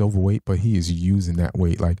could say he's overweight, but he is using that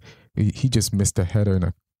weight. Like, he just missed a header in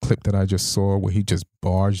a clip that I just saw where he just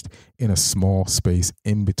barged in a small space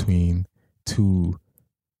in between two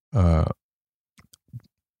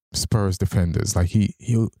Spurs defenders. Like,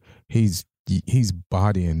 he's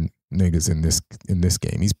bodying niggas in this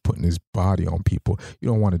game. He's putting his body on people. You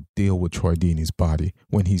don't want to deal with Troy Deeney's body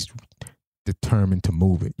when he's determined to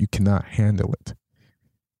move it. You cannot handle it.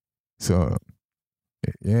 So,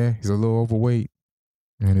 yeah, he's a little overweight.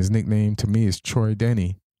 And his nickname to me is Troy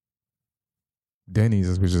Denny.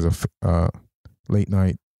 Denny's, which is a late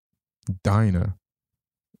night diner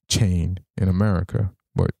chain in America.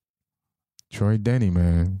 But Troy Denny,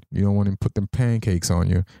 man, you don't want him to put them pancakes on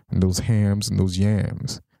you and those hams and those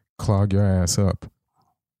yams. Clog your ass up.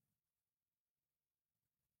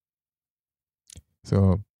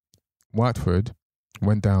 So Watford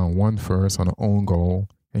went down 1-1 on an own goal.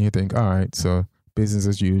 And you think, all right, so business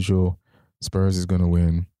as usual. Spurs is going to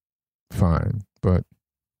win. Fine. But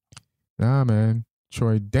nah, man.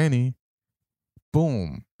 Troy Denny,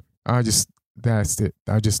 boom. That's it.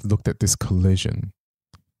 I just looked at this collision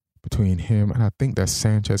between him and I think that's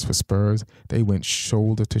Sanchez for Spurs. They went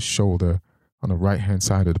shoulder to shoulder on the right-hand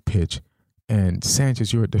side of the pitch. And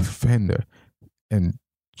Sanchez, you're a defender. And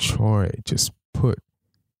Troy just put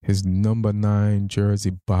his number 9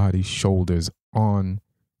 jersey body shoulders on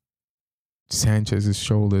Sanchez's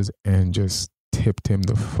shoulders and just tipped him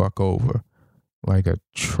the fuck over like a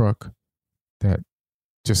truck that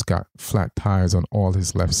just got flat tires on all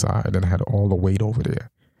his left side and had all the weight over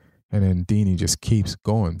there. And then Deeney just keeps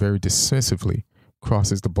going very decisively,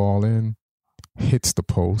 crosses the ball in, hits the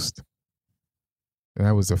post. And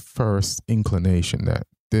that was the first inclination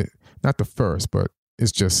not the first, but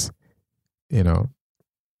it's just,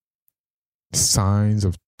 signs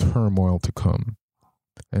of turmoil to come.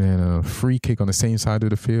 And then a free kick on the same side of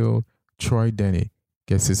the field, Troy Denny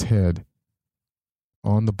gets his head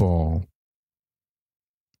on the ball,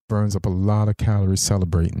 burns up a lot of calories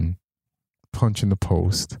celebrating, punching the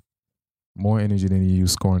post, more energy than he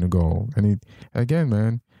used scoring a goal. And he, again,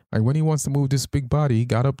 man, like when he wants to move this big body, he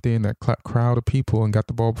got up there in that crowd of people and got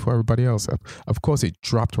the ball before everybody else. Of course, it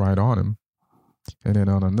dropped right on him. And then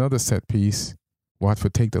on another set piece,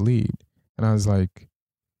 Watford take the lead. And I was like,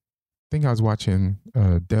 I think I was watching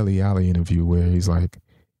a Dele Alli interview where he's like,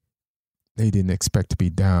 they didn't expect to be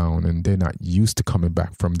down and they're not used to coming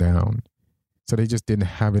back from down. So they just didn't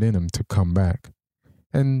have it in them to come back.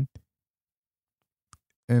 And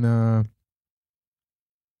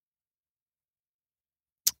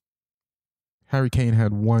Harry Kane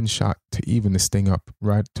had one shot to even this thing up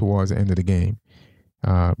right towards the end of the game.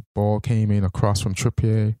 Ball came in across from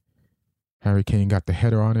Trippier. Harry Kane got the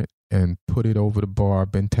header on it and put it over the bar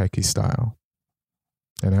Benteke style.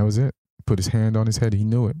 And that was it. Put his hand on his head. He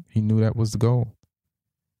knew it. He knew that was the goal.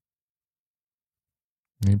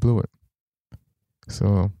 And he blew it.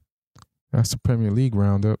 So that's the Premier League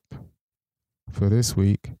roundup for this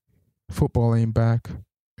week. Football ain't back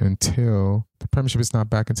until, the Premiership is not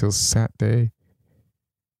back until Saturday.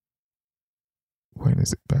 When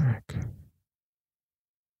is it back?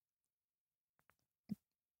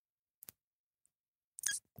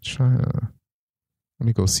 China. Let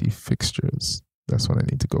me go see fixtures. That's what I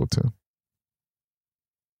need to go to.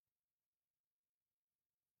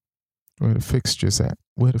 Where the fixtures at?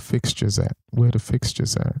 Where the fixtures at? Where the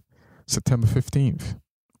fixtures at? September 15th.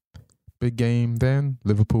 Big game then.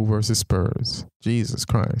 Liverpool versus Spurs. Jesus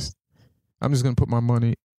Christ. I'm just going to put my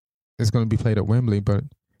money. It's going to be played at Wembley, but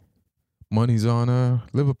money's on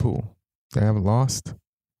Liverpool. They haven't lost.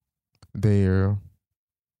 Their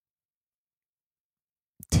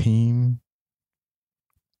team.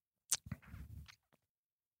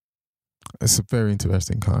 It's a very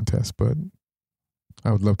interesting contest, but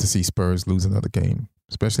I would love to see Spurs lose another game,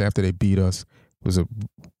 especially after they beat us. It was a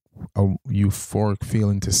euphoric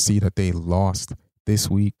feeling to see that they lost this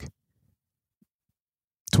week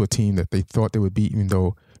to a team that they thought they would beat, even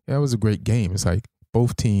though that was a great game. It's like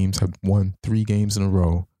both teams have won 3 games in a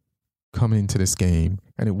row coming into this game,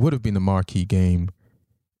 and it would have been the marquee game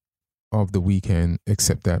of the weekend,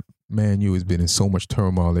 except that Man U has been in so much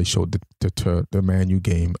turmoil. They showed the Man U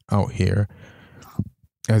game out here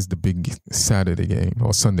as the big Saturday game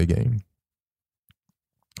or Sunday game.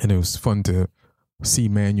 And it was fun to see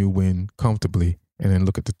Man U win comfortably and then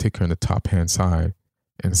look at the ticker in the top hand side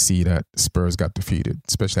and see that Spurs got defeated,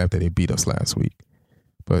 especially after they beat us last week.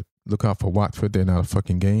 But look out for Watford. They're not a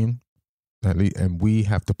fucking game. And we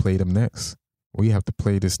have to play them next. We have to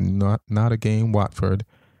play this not a game, Watford.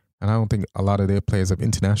 And I don't think a lot of their players have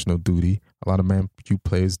international duty. A lot of Man U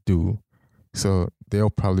players do. So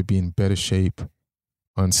they'll probably be in better shape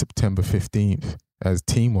on September 15th as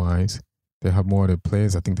team-wise. They'll have more of their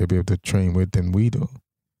players I think they'll be able to train with than we do.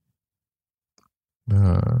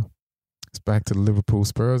 It's back to the Liverpool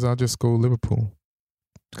Spurs. I'll just go Liverpool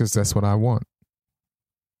because that's what I want.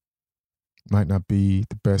 Might not be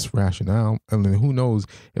the best rationale. I mean, who knows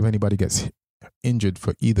if anybody gets injured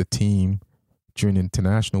for either team during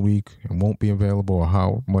international week and won't be available, or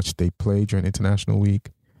how much they play during international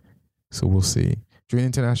week. So we'll see. During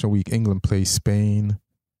international week, England plays Spain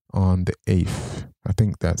on the 8th. I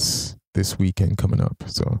think that's this weekend coming up.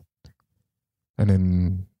 So, and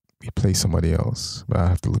then we play somebody else, but I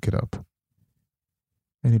have to look it up.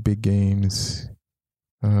 Any big games?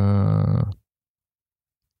 Man,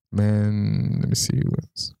 let me see who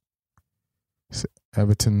else.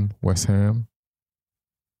 Everton, West Ham,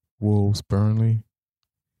 Wolves, Burnley.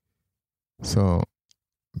 So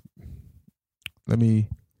let me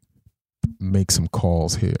make some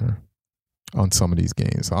calls here on some of these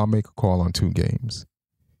games. I'll make a call on 2 games.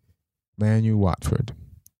 Man U, Watford.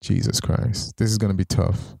 Jesus Christ. This is going to be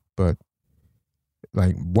tough. But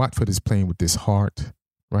like Watford is playing with this heart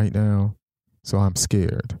right now. So I'm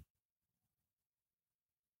scared.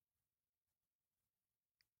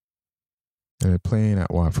 And they're playing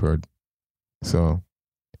at Watford. So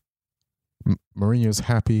Mourinho's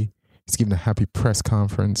happy. He's giving a happy press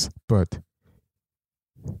conference, but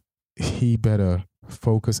he better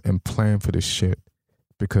focus and plan for this shit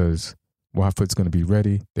because Watford's going to be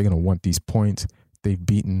ready. They're going to want these points. They've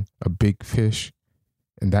beaten a big fish,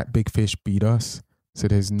 and that big fish beat us. So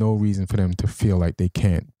there's no reason for them to feel like they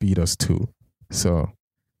can't beat us too. So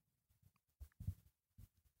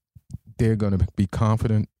they're going to be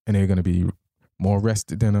confident, and they're going to be more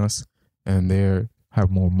rested than us, and they have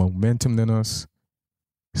more momentum than us.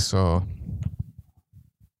 So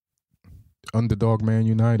underdog Man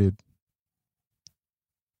United,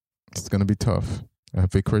 it's going to be tough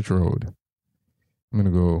at Vicarage Road. I'm going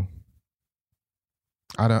to go,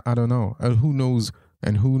 I don't know. Who knows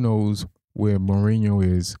where Mourinho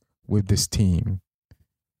is with this team?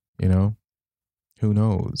 You know? Who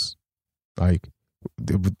knows? Like,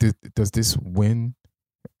 does this win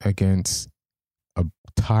against a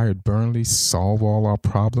tired Burnley solve all our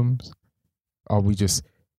problems? Are we just,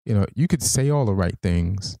 you could say all the right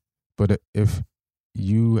things, but if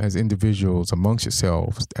you as individuals amongst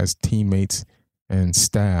yourselves, as teammates and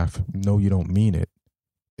staff, know you don't mean it,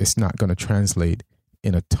 it's not going to translate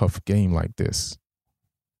in a tough game like this.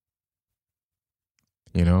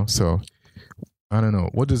 So I don't know.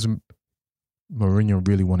 What does Mourinho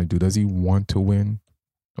really want to do? Does he want to win,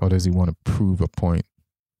 or does he want to prove a point?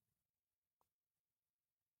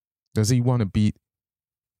 Does he want to beat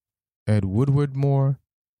Ed Woodward more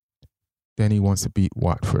than he wants to beat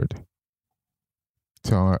Watford?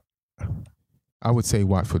 So I would say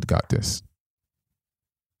Watford got this,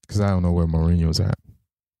 because I don't know where Mourinho's at.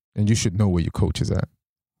 And you should know where your coach is at.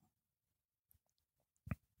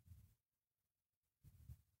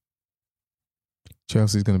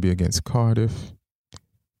 Chelsea's going to be against Cardiff.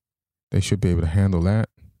 They should be able to handle that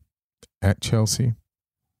at Chelsea.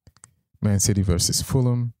 Man City versus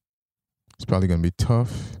Fulham. It's probably going to be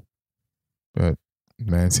tough, but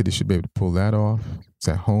Man City should be able to pull that off. It's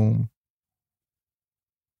at home.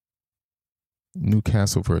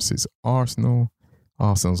 Newcastle versus Arsenal.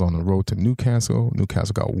 Arsenal's on the road to Newcastle.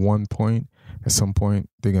 Newcastle got 1 point. At some point,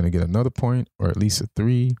 they're going to get another point, or at least a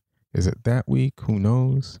 3. Is it that week? Who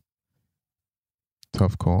knows?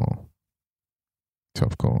 Tough call.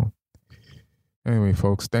 Tough call. Anyway,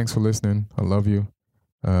 folks, thanks for listening. I love you.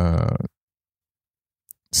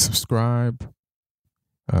 Subscribe.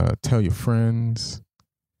 Tell your friends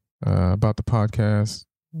about the podcast.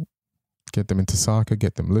 get them into soccer,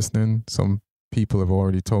 get them listening. Some people have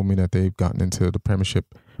already told me that they've gotten into the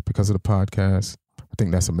Premiership because of the podcast. I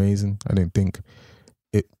think that's amazing. I didn't think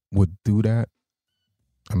it would do that.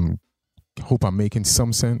 I hope I'm making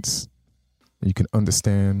some sense. You can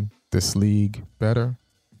understand this league better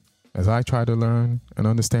as I try to learn and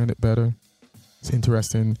understand it better. It's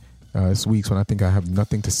interesting. It's weeks when I think I have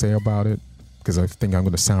nothing to say about it because I think I'm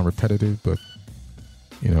going to sound repetitive, but,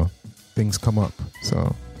 things come up.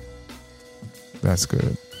 So that's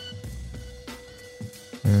good.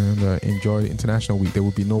 And enjoy International Week. There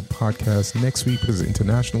will be no podcast next week because it's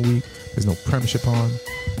International Week. There's no Premiership on,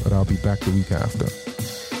 but I'll be back the week after.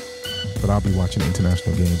 But I'll be watching the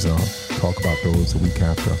international games and I'll talk about those the week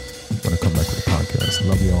after when I come back with the podcast.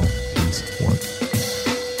 Love y'all. Peace. One.